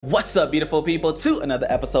What's up, beautiful people, to another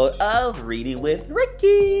episode of Reading with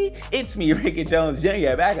Ricky. It's me, Ricky Jones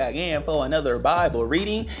Jr., back again for another Bible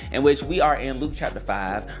reading in which we are in Luke chapter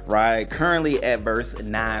 5, right? Currently at verse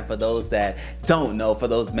 9 for those that don't know, for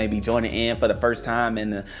those maybe joining in for the first time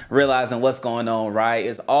and realizing what's going on, right?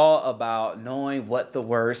 It's all about knowing what the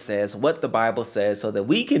word says, what the Bible says, so that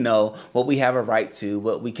we can know what we have a right to,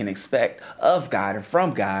 what we can expect of God and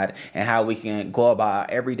from God, and how we can go about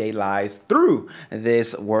our everyday lives through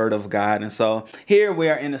this word of God. And so here we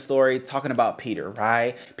are in the story talking about Peter,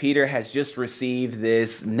 right? Peter has just received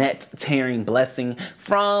this net tearing blessing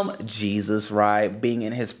from Jesus, right? Being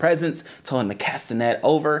in his presence, told him to cast the net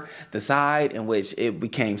over the side, in which it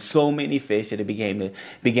became so many fish that it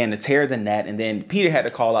began to tear the net. And then Peter had to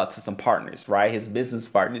call out to some partners, right? His business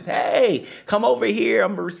partners. Hey, come over here.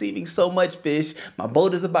 I'm receiving so much fish. My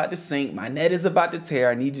boat is about to sink. My net is about to tear.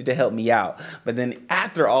 I need you to help me out. But then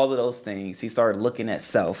after all of those things, he started looking at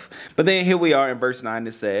self. But then here we are in verse 9.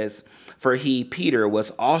 It says, "For he, Peter,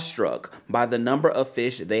 was awestruck by the number of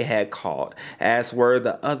fish they had caught, as were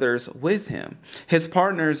the others with him. His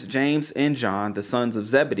partners, James and John, the sons of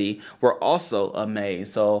Zebedee, were also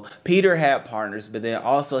amazed." So Peter had partners, but then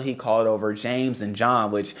also he called over James and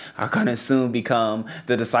John, which are going to soon become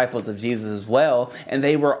the disciples of Jesus as well. And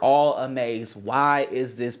they were all amazed. Why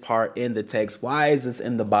is this part in the text? Why is this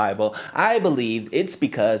in the Bible? I believe it's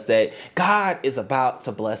because that God is about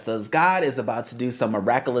to bless us. God is about to do some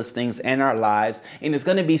miraculous things in our lives. And it's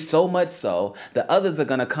going to be so much so that others are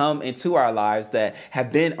going to come into our lives that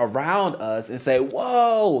have been around us and say,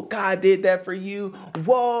 whoa, God did that for you.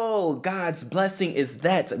 Whoa, God's blessing is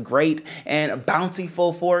that great and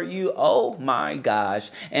bountiful for you. Oh my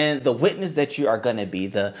gosh. And the witness that you are going to be,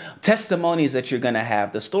 the testimonies that you're going to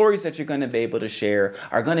have, the stories that you're going to be able to share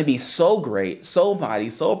are going to be so great, so mighty,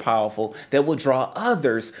 so powerful that will draw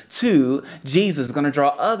others to Jesus, going to draw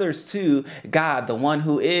others to God, the one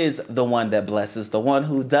who is the one that blesses, the one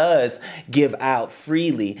who does give out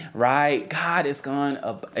freely, right? God is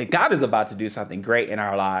about to do something great in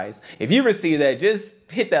our lives. If you receive that, just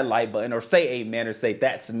hit that like button or say amen or say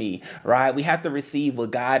that's me, right? We have to receive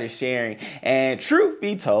what God is sharing. And truth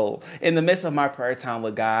be told, in the midst of my prayer time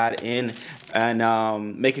with God and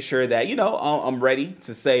making sure that, I'm ready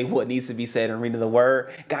to say what needs to be said and reading the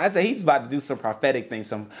word, God said he's about to do some prophetic things.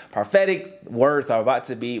 Some prophetic words are about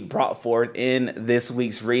to be brought forth in this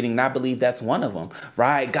week's reading. And I believe that's one of them,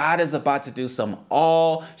 right? God is about to do some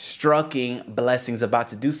awe-striking blessings, about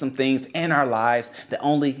to do some things in our lives that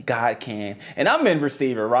only God can. And I'm in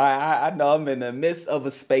receiver, right? I know I'm in the midst of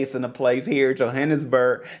a space and a place here,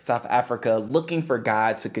 Johannesburg, South Africa, looking for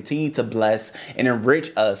God to continue to bless and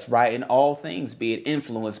enrich us, right? In all things, be it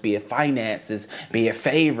influence, be it finances, be it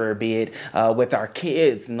favor, be it with our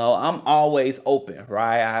kids. I'm always open,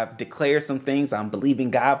 right? I've declared some things. I'm believing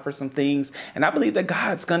God for some things. And I believe that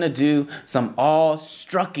God's going to do some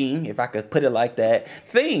awe-striking, if I could put it like that,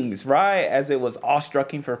 things, right? As it was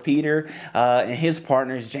awe-striking for Peter and his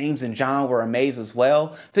partners, James and John, were amazed as well.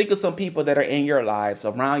 Think of some people that are in your lives,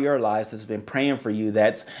 around your lives, that's been praying for you,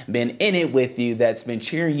 that's been in it with you, that's been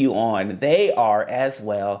cheering you on. They are as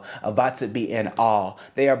well about to be in awe.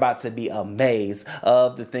 They are about to be amazed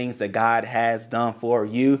of the things that God has done for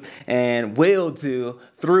you and will do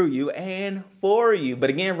through you and for you.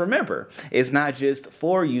 But again, remember, it's not just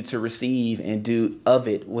for you to receive and do of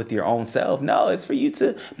it with your own self. No, it's for you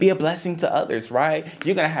to be a blessing to others, right?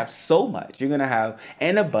 You're going to have so much. You're going to have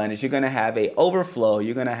an abundance. You're going to have a overflow.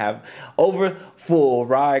 You're going to have overfull,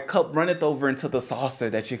 right? Cup runneth over into the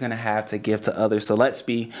saucer that you're going to have to give to others. So let's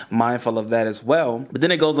be mindful of that as well. But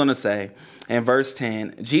then it goes on to say in verse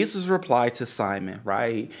 10, Jesus replied to Simon,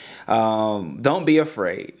 right? Don't be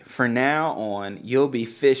afraid. For now on, you'll be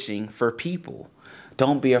fishing for people.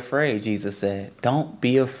 Don't be afraid, Jesus said. Don't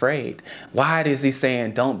be afraid. Why is he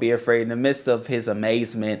saying don't be afraid in the midst of his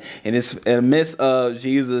amazement, in the midst of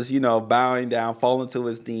Jesus, bowing down, falling to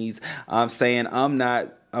his knees, saying,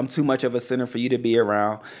 I'm too much of a sinner for you to be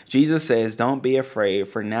around. Jesus says, don't be afraid.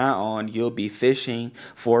 For now on, you'll be fishing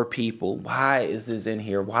for people. Why is this in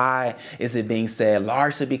here? Why is it being said?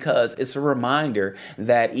 Largely because it's a reminder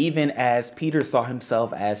that even as Peter saw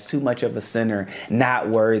himself as too much of a sinner, not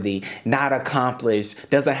worthy, not accomplished,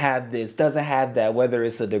 doesn't have this, doesn't have that, whether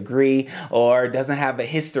it's a degree or doesn't have a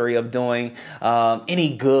history of doing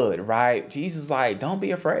any good, right? Jesus is like, don't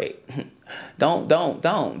be afraid. Don't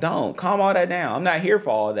calm all that down. I'm not here for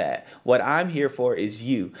all that. What I'm here for is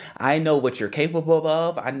you. I know what you're capable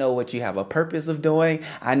of. I know what you have a purpose of doing.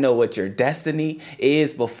 I know what your destiny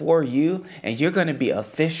is before you. And you're going to be a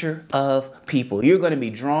fisher of people. You're going to be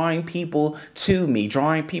drawing people to me,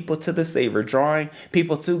 drawing people to the Savior, drawing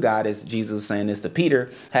people to God, as Jesus is saying this to Peter.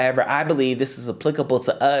 However, I believe this is applicable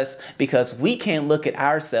to us because we can't look at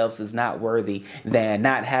ourselves as not worthy, than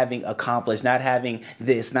not having accomplished, not having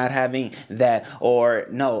this, not having that, or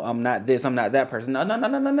no, I'm not this, I'm not that person.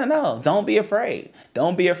 No. Don't be afraid.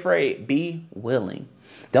 Don't be afraid. Be willing.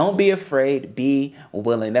 Don't be afraid, be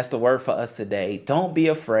willing. That's the word for us today. Don't be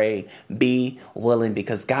afraid, be willing,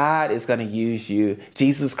 because God is going to use you.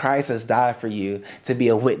 Jesus Christ has died for you to be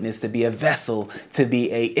a witness, to be a vessel, to be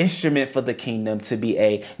an instrument for the kingdom, to be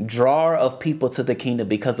a drawer of people to the kingdom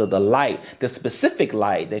because of the light, the specific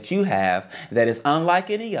light that you have that is unlike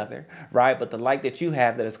any other, right? But the light that you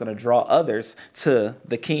have that is going to draw others to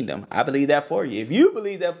the kingdom. I believe that for you. If you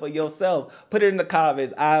believe that for yourself, put it in the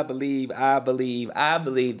comments. I believe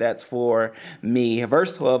that's for me.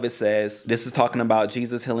 Verse 12, it says, this is talking about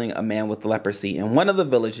Jesus healing a man with leprosy. In one of the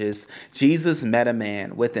villages, Jesus met a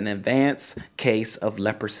man with an advanced case of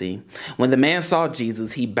leprosy. When the man saw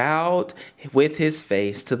Jesus, he bowed with his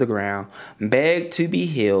face to the ground, begged to be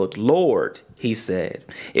healed. Lord, he said,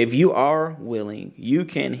 if you are willing, you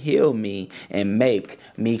can heal me and make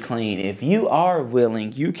me clean. If you are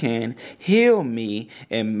willing, you can heal me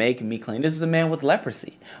and make me clean. This is a man with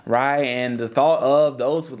leprosy, right? And the thought of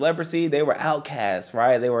those with leprosy, they were outcasts,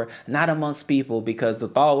 right? They were not amongst people, because the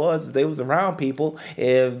thought was if they was around people,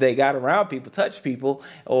 if they got around people, touched people,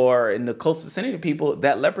 or in the close vicinity of people,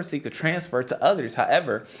 that leprosy could transfer to others.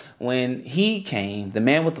 However, when he came, the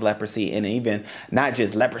man with the leprosy, and even not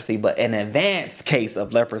just leprosy, but an advanced case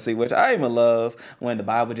of leprosy, which I even love when the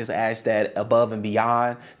Bible just adds that above and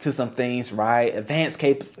beyond to some things, right? Advanced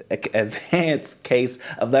case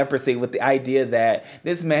of leprosy, with the idea that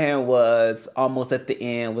this man was almost at the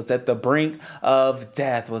end, was at the brink of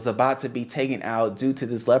death, was about to be taken out due to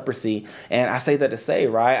this leprosy. And I say that to say,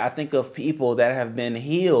 right, I think of people that have been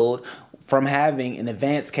healed from having an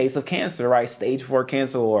advanced case of cancer, right? Stage 4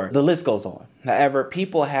 cancer, or the list goes on. However,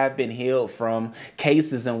 people have been healed from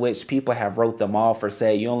cases in which people have wrote them off or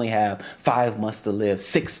say you only have 5 months to live,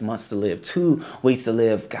 6 months to live, 2 weeks to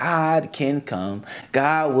live. God can come.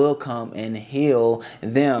 God will come and heal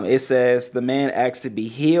them. It says the man asked to be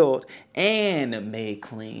healed and made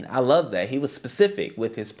clean. I love that. He was specific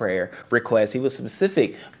with his prayer request. He was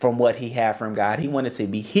specific from what he had from God. He wanted to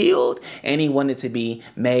be healed and he wanted to be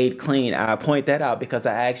made clean. I point that out because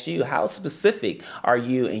I asked you, how specific are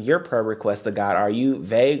you in your prayer request to God? Are you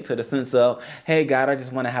vague to the sense of, hey, God, I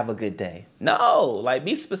just want to have a good day? No, like,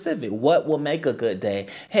 be specific. What will make a good day?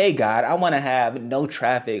 Hey, God, I want to have no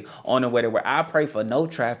traffic on the way to work. I pray for no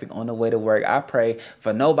traffic on the way to work. I pray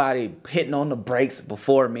for nobody hitting on the brakes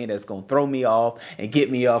before me that's going to throw me off and get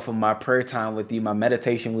me off of my prayer time with you, my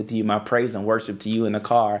meditation with you, my praise and worship to you in the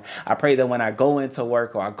car. I pray that when I go into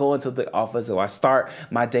work or I go into the office or I start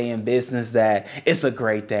my day in business, that it's a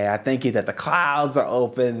great day. I thank you that the clouds are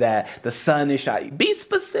open, that the sun is shining. Be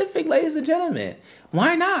specific, ladies and gentlemen.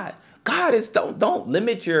 Why not? God is, don't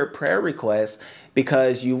limit your prayer requests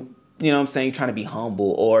because you know what I'm saying, trying to be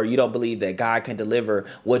humble, or you don't believe that God can deliver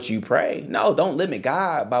what you pray. No, don't limit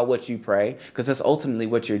God by what you pray, because that's ultimately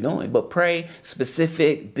what you're doing. But pray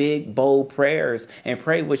specific, big, bold prayers and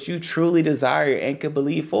pray what you truly desire and can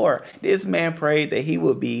believe for. This man prayed that he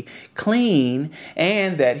would be clean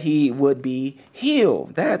and that he would be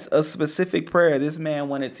healed. That's a specific prayer. This man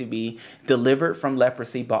wanted to be delivered from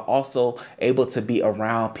leprosy, but also able to be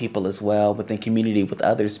around people as well, within community with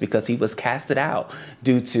others, because he was casted out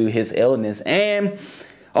due to his illness. And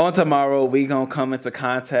on tomorrow, we're going to come into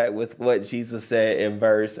contact with what Jesus said in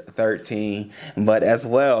verse 13. But as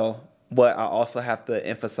well, what I also have to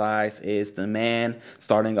emphasize is the man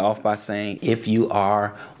starting off by saying, if you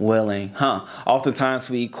are willing. Oftentimes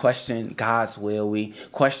we question God's will. We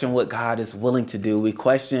question what God is willing to do. We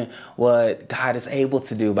question what God is able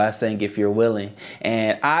to do by saying, if you're willing.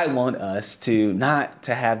 And I want us to not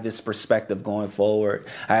to have this perspective going forward.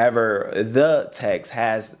 However, the text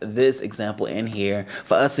has this example in here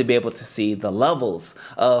for us to be able to see the levels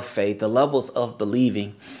of faith, the levels of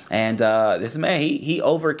believing. And this man, he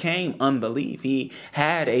overcame unbelief. He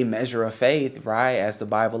had a measure of faith, right? As the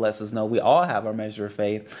Bible lets us know, we all have our measure of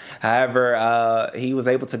faith. However, he was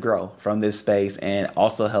able to grow from this space and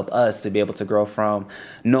also help us to be able to grow from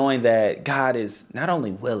knowing that God is not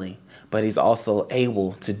only willing, but he's also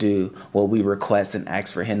able to do what we request and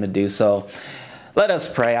ask for him to do. So Let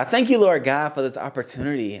us pray. I thank you, Lord God, for this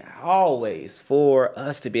opportunity always for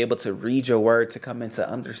us to be able to read your word, to come into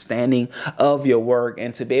understanding of your word,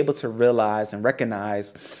 and to be able to realize and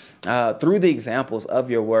recognize through the examples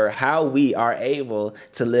of your word how we are able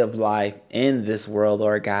to live life in this world,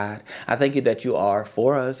 Lord God. I thank you that you are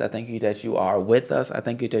for us. I thank you that you are with us. I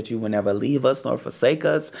thank you that you will never leave us nor forsake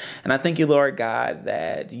us. And I thank you, Lord God,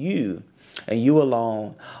 that you and you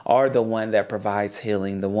alone are the one that provides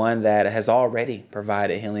healing, the one that has already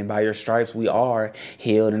provided healing. By your stripes, we are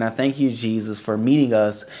healed. And I thank you, Jesus, for meeting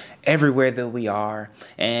us everywhere that we are.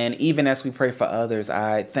 And even as we pray for others,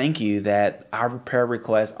 I thank you that our prayer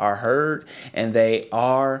requests are heard and they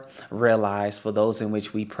are realized for those in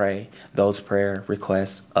which we pray those prayer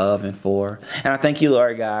requests of and for. And I thank you,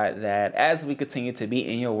 Lord God, that as we continue to be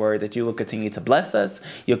in your word, that you will continue to bless us.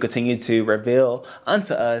 You'll continue to reveal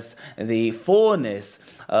unto us the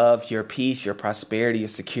fullness of your peace, your prosperity, your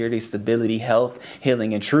security, stability, health,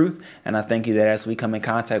 healing, and truth. And I thank you that as we come in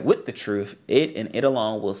contact with the truth, it and it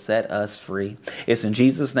alone will set us free. It's in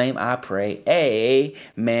Jesus' name I pray.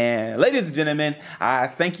 Amen. Ladies and gentlemen, I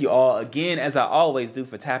thank you all again, as I always do,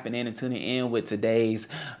 for tapping in and tuning in with today's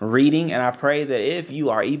reading. And I pray that if you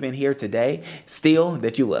are even here today, still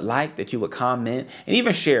that you would like, that you would comment, and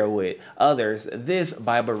even share with others this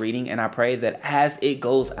Bible reading. And I pray that as it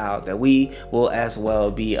goes out, that we will as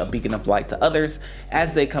well be a beacon of light to others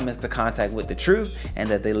as they come into contact with the truth, and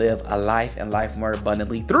that they live a life and life more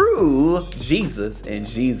abundantly through Jesus and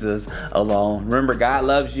Jesus alone. Remember, God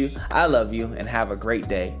loves you. I love you, and have a great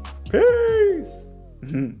day. Peace.